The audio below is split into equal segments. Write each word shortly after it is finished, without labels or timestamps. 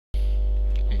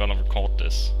gonna record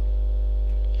this.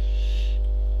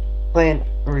 Play in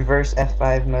reverse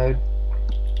F5 mode.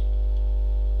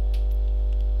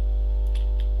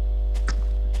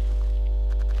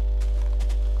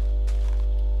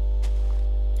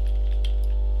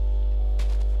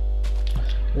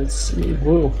 Let's see.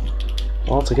 Whoa.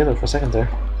 All together for a second there.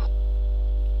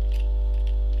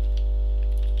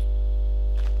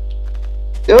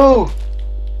 Go!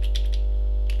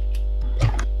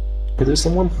 Did we lose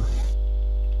someone?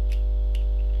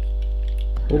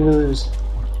 What did we lose?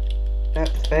 That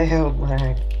failed,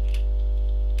 lag.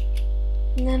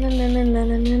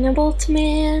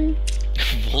 Boltzman.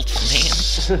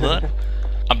 Wolfman? What?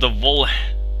 I'm the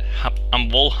I'm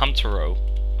Wolhamtero.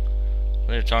 What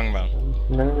are you talking about?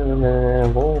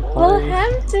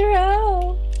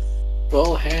 Wolhamtero.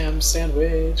 Well, ham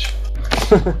sandwich.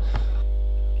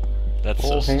 That's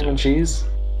Whole so ham and stupid. cheese?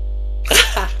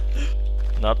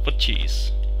 Not with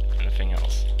cheese. Anything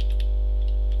else?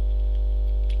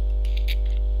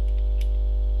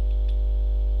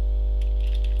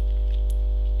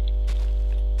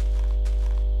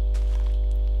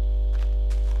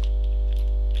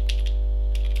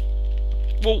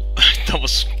 Whoa, that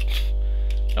was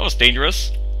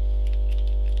dangerous.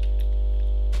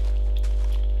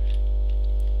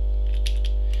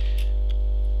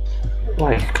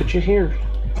 Like, could you hear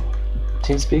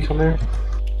TeamSpeak on there?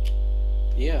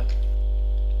 Yeah.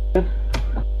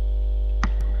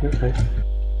 Okay.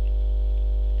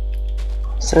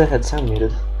 Said it had sound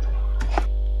muted.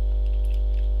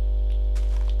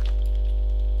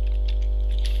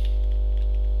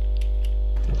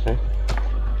 Okay.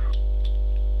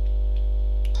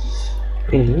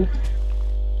 Anywho.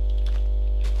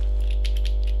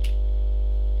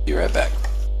 Be right back.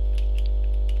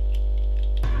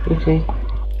 Okay.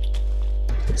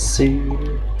 Let's see.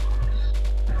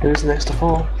 Who's next to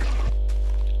fall?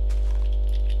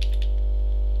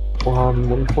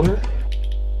 One corner.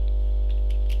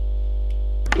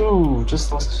 Ooh,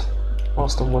 just lost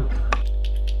on one.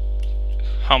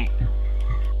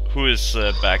 Who is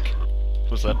back?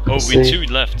 Who's that? Oh, Let's we see. two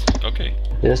left. Okay.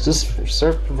 Yeah, it's just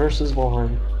Serp versus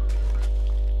Volheim.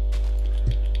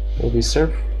 It'll be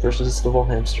Serp versus the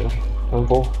Volhamster.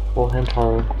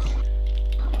 Volhamtaro.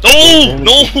 Oh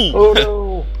no! Oh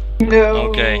no! No!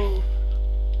 Okay.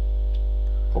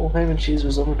 Whole ham and cheese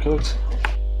was overcooked.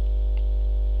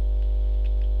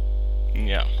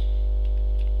 Yeah.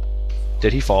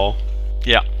 Did he fall?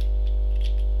 Yeah.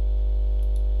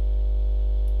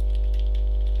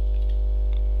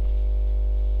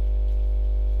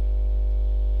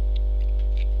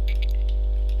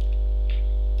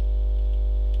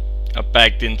 I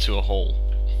backed into a hole.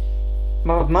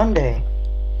 Mob Monday.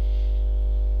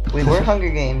 We were Hunger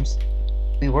Games.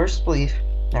 We were Spleef.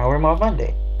 Now we're Mob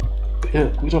Monday.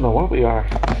 Yeah, we don't know what we are.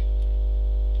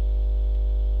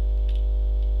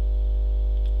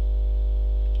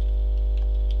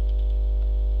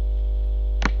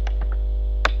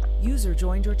 User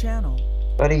joined your channel.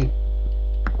 Buddy.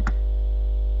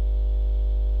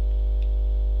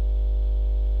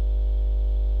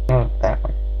 Oh, that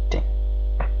one. Dang.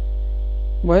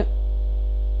 What?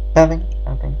 Nothing.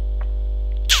 Nothing.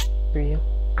 For you?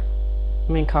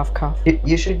 I mean, cough, cough.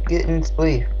 You should get in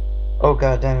Spleef. Oh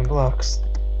god, diamond blocks.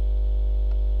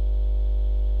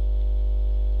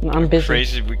 I'm busy.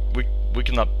 Crazy. We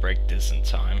cannot break this in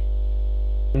time.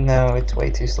 No, it's way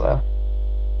too slow.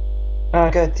 Oh, I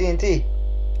got TNT.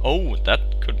 Oh, that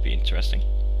could be interesting.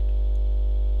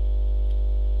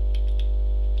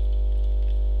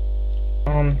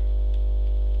 I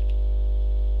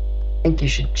think you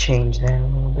should change that a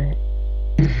little bit.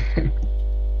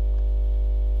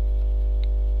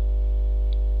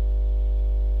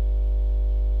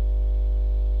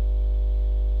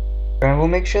 And we'll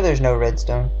make sure there's no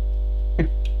redstone.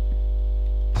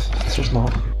 There's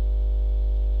not.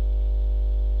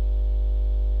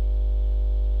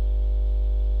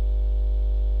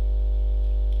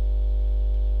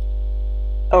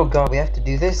 Oh god, we have to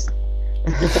do this?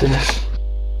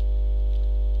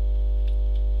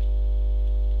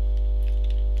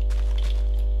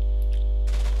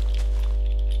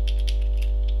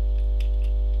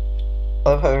 I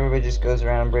love how everybody just goes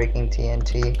around breaking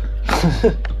TNT.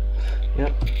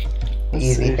 Yep. Let's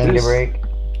Easy see, thing to break.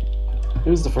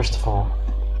 Who's the first to fall?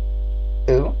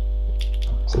 Who?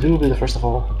 So who will be the first to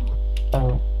fall?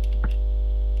 Oh.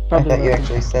 Probably I thought you Logan.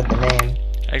 actually said the name.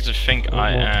 I actually think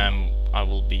I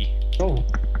will be. Oh.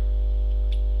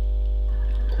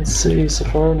 Let's see, so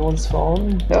far no one's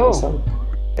fallen. No. So-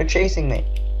 They're chasing me.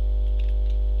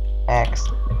 Axe.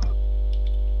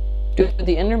 Dude,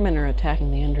 the Endermen are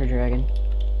attacking the Ender Dragon.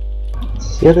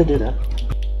 Yeah, they do that.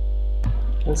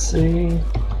 Let's see.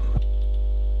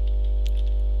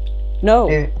 No!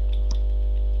 Dude,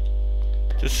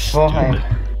 This is Volheim.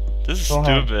 stupid. This is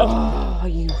Volheim. stupid. Oh,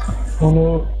 you. Oh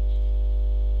no.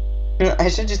 I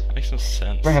should just Makes no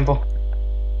sense. ramble.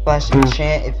 Flash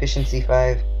enchant efficiency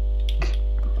 5.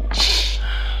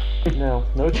 No,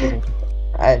 no cheating.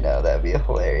 I know, that'd be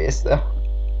hilarious though.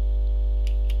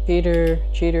 Cheater,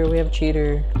 cheater, we have a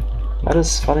cheater. Not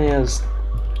as funny as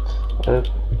a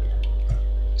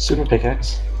super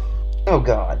pickaxe. Oh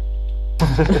god.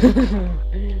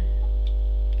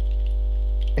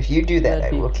 If you do that, That'd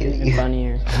I be will kill even you.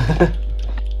 funnier.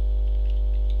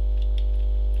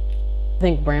 I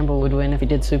think Bramble would win if he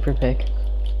did super pick.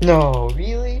 No,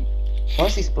 really?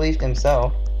 Unless he spleefed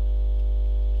himself.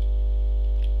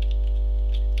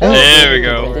 There we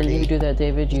go. And then you do that,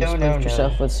 David. You No, no, spleefed no.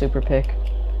 yourself with super pick.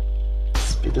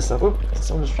 Speed this up. Oh,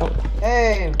 someone just dropped.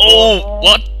 Hey! Oh, boy.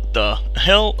 what the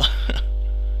hell?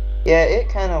 Yeah, it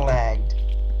kinda lagged.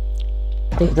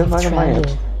 It didn't lag on my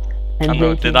end. I don't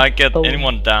know, did I get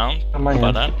anyone down On my by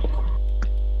end. that?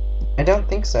 I don't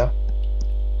think so.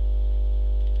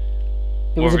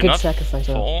 It was Were a we good not sacrifice,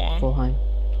 full Volheim.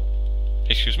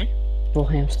 Excuse me? Full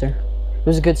hamster. It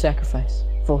was a good sacrifice.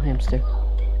 Full hamster.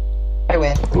 I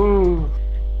win. Ooh.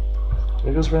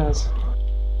 There goes Raz.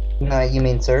 No, you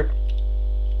mean Serp?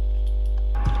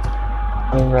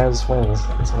 I mean, Raz wins.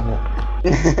 That's what I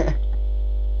meant.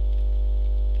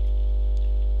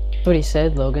 That's what he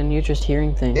said, Logan. You're just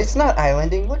hearing things. It's not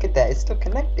islanding. Look at that. It's still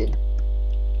connected.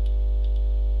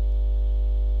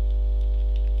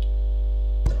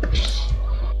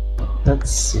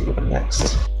 Let's see what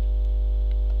next.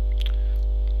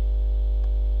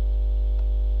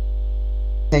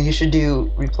 Now you should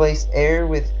do replace air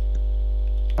with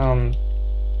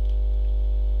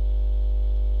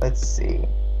let's see.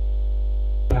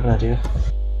 I have an idea.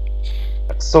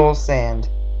 Soul sand.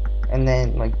 And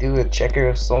then like do a checker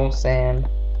of soul sand.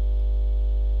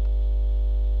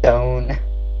 Stone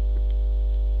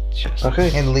Just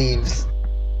Okay, and leaves.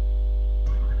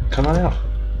 come on out.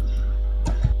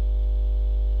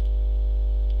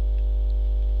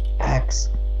 Axe.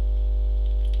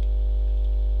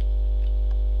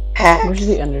 Axe. Where's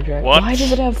the Ender Dragon? What? Why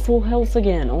does it have full health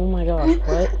again? Oh my gosh,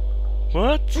 what?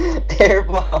 what? Air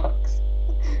blocks.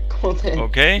 Colton,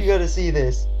 Okay. you gotta see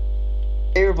this.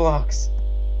 Air blocks.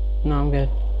 No, I'm good.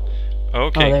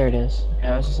 Okay. Oh, there it is.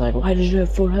 I was just like, why did you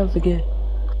have full health again?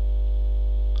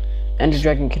 Ender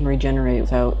Dragon can regenerate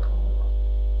without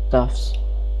stuffs.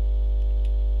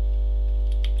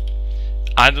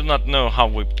 I do not know how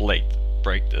we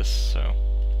break this, so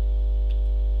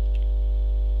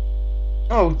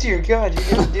Oh dear God, you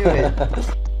didn't do it.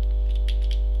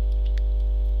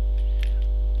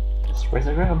 Just raise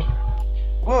the ground.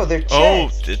 Whoa, they're oh,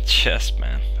 chests. the chest,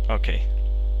 man. Okay.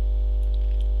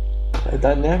 A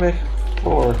dynamic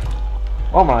floor.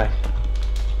 Oh my.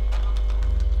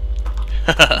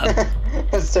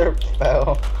 Serp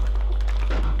fell.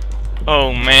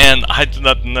 Oh man, I do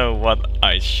not know what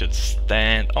I should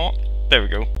stand. Oh, there we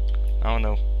go. Oh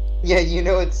no. Yeah, you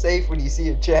know it's safe when you see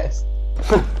a chest.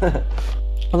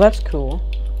 Well, that's cool.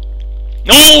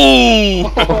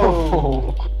 No!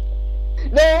 Oh.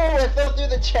 No, I fell through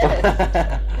the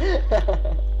chest.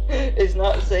 It's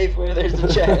not safe where there's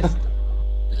a chest.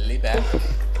 Lay back.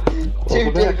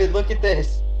 Dude, David, look at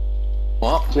this.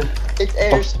 Well, It's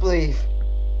air spleef.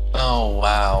 oh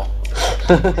wow.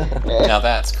 Now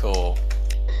that's cool.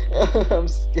 I'm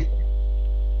scared.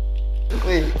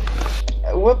 Wait,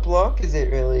 what block is it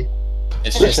really?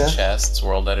 It's Okay. just chests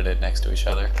world edited next to each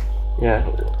other. Yeah.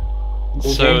 The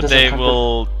So game doesn't they have to-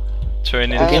 will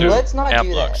turn into let's not air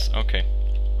do blocks. Okay.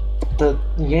 The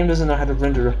game doesn't know how to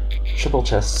render triple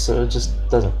chests, so it just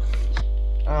doesn't.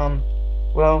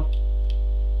 Well,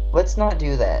 let's not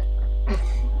do that.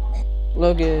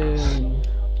 Logan.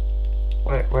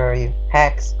 Where are you?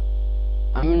 Hacks.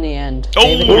 I'm in the end. Oh,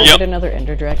 David, can we yep. get another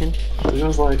Ender Dragon? It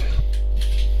was like,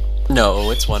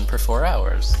 No, it's 1 per 4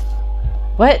 hours.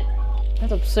 What?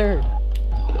 That's absurd.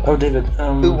 oh David,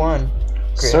 Who won?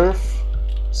 Griff.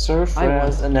 Surf, I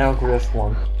Raz, won. and now Griff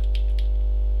won.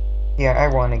 Yeah, I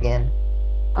won again.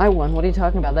 I won. What are you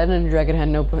talking about? That Ender Dragon had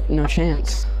no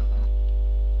chance.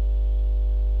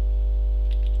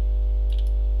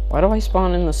 Why do I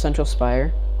spawn in the central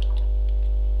spire?